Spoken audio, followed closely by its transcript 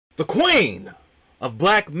the queen of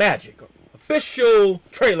black magic, official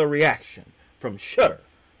trailer reaction from Shudder.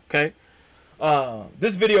 Okay,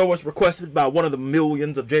 this video was requested by one of the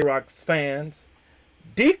millions of J-Rocc's fans,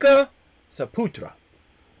 Dika Saputra.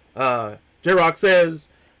 J-Rocc says,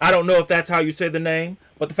 I don't know if that's how you say the name,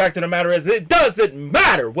 but the fact of the matter is, it doesn't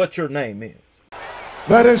matter what your name is.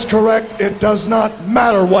 That is correct. It does not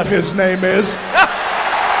matter what his name is.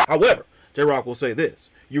 However, J-Rocc will say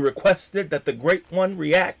this. You requested that the Great One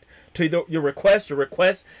react to your request. Your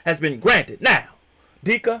request has been granted. Now,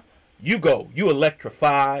 Dika, you go. You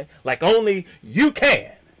electrify like only you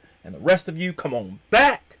can. And the rest of you, come on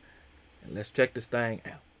back and let's check this thing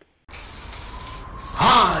out.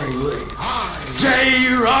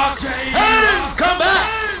 J-Rocc has come back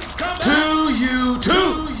to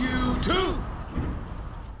YouTube.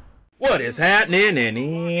 What is happening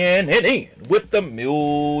in with the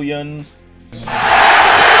millions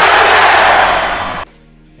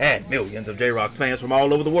and millions of J-Rocc's fans from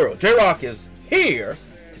all over the world? J-Rocc is here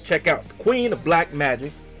to check out the Queen of Black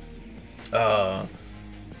Magic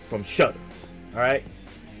from Shudder. Alright?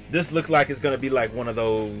 This looks like it's going to be like one of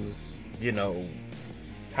those, you know,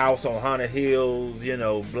 House on Haunted Hills, you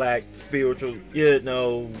know, black spiritual, you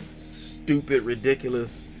know, stupid,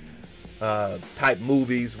 ridiculous type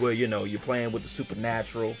movies where, you know, you're playing with the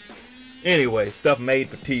supernatural. Anyway, stuff made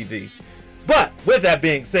for TV. But with that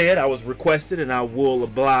being said, I was requested and I will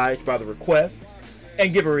oblige by the request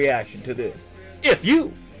and give a reaction to this. If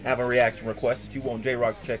you have a reaction request that you want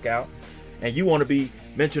J-Rocc to check out and you want to be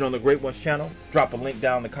mentioned on the Great Ones channel, drop a link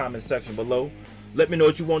down in the comment section below. Let me know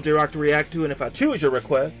what you want J-Rocc to react to, and if I choose your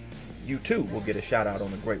request, you too will get a shout out on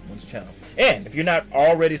the Great Ones channel. And if you're not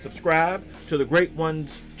already subscribed to the Great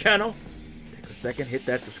Ones channel, take a second, hit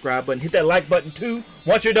that subscribe button, hit that like button too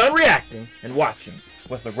once you're done reacting and watching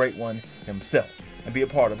with the Great One himself, and be a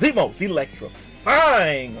part of the most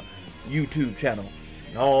electrifying YouTube channel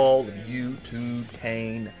in all of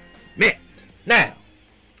YouTube-tainment. Now,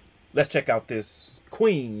 let's check out this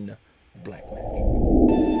Queen of Black Magic.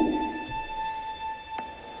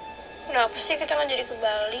 Kenapa sih kita nggak jadi ke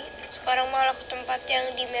Bali? Sekarang malah ke tempat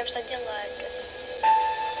yang di map saja nggak ada.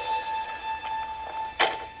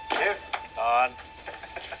 Ton.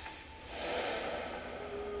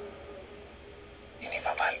 Ini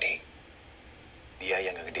Pak Pandi. Dia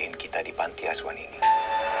yang ngegedein kita di panti asuhan ini.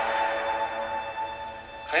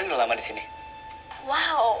 Kalian udah lama di sini?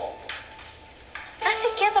 Wow,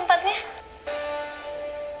 asik ya tempatnya.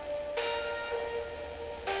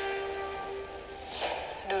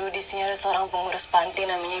 Dulu di sini ada seorang pengurus panti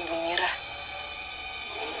namanya Ibu Mira.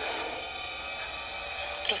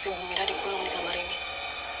 Terus Ibu Mira dikurung di kamar ini.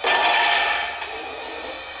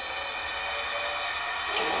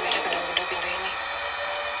 Ibu Mira gedor-gedor pintu ini.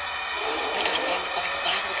 Gedor pintu pakai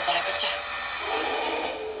kepala sampai kepala pecah.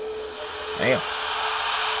 Damn.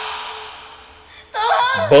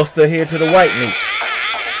 Bust her head to the white meat.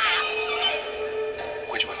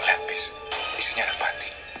 Gue juga ngeliat bis. Isinya anak panti.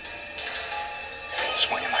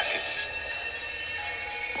 Semuanya mati.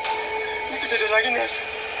 Ini kejadian lagi, Nev.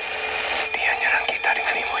 Dia nyerang kita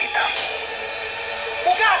dengan ilmu hitam.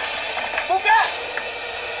 Buka! Buka!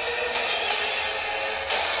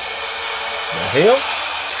 The hell?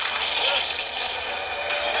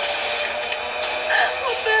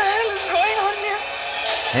 What the hell is going on here?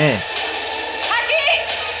 Man. Hadi!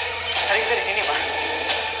 Tadi kita di sini, Pak.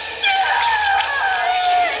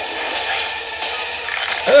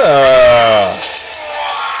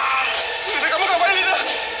 Kamu ngapain, Lina?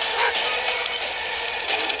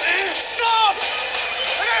 Stop!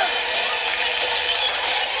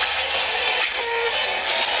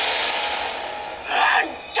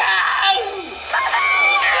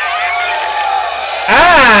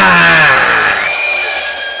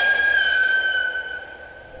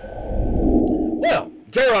 Well,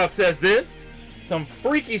 J-Rocc says this. Some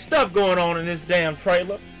freaky stuff going on in this damn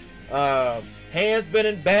trailer. Hands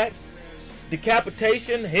bending back,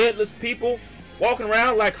 decapitation, headless people walking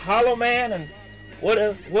around like Hollow Man and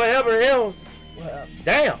whatever else. Well,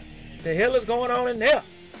 damn, the hell is going on in there?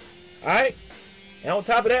 Alright? And on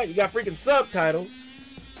top of that, you got freaking subtitles.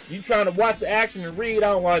 You trying to watch the action and read.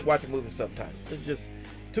 I don't like watching movie subtitles. It's just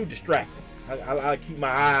too distracting. I keep my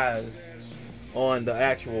eyes on the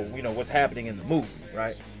actual, you know, what's happening in the movie,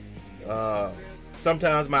 right?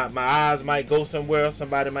 Sometimes my eyes might go somewhere.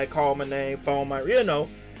 Somebody might call my name, phone might, you know.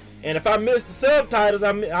 And if I miss the subtitles,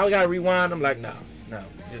 I gotta rewind. I'm like, no.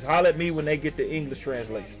 Just holler at me when they get the English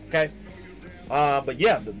translation, okay? But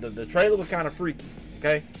yeah, the trailer was kind of freaky,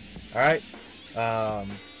 okay? All right.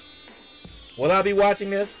 Will I be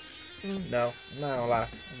watching this? No, I'm not gonna lie.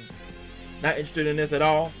 I'm not interested in this at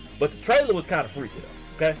all. But the trailer was kind of freaky though.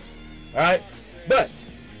 Okay? Alright? But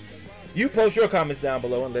you post your comments down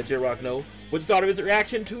below and let J-Rocc know what you thought of his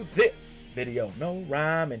reaction to this video. No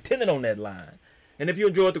rhyme intended on that line. And if you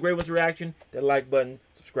enjoyed the Great One's reaction, that like button,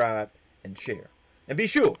 subscribe, and share. And be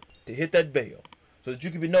sure to hit that bell so that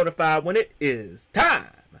you can be notified when it is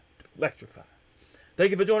time to electrify.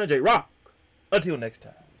 Thank you for joining J-Rocc. Until next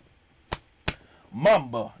time.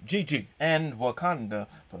 Mamba, Gigi, and Wakanda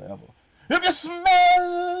forever. If you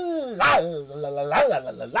smell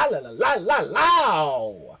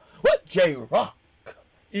what J-Rocc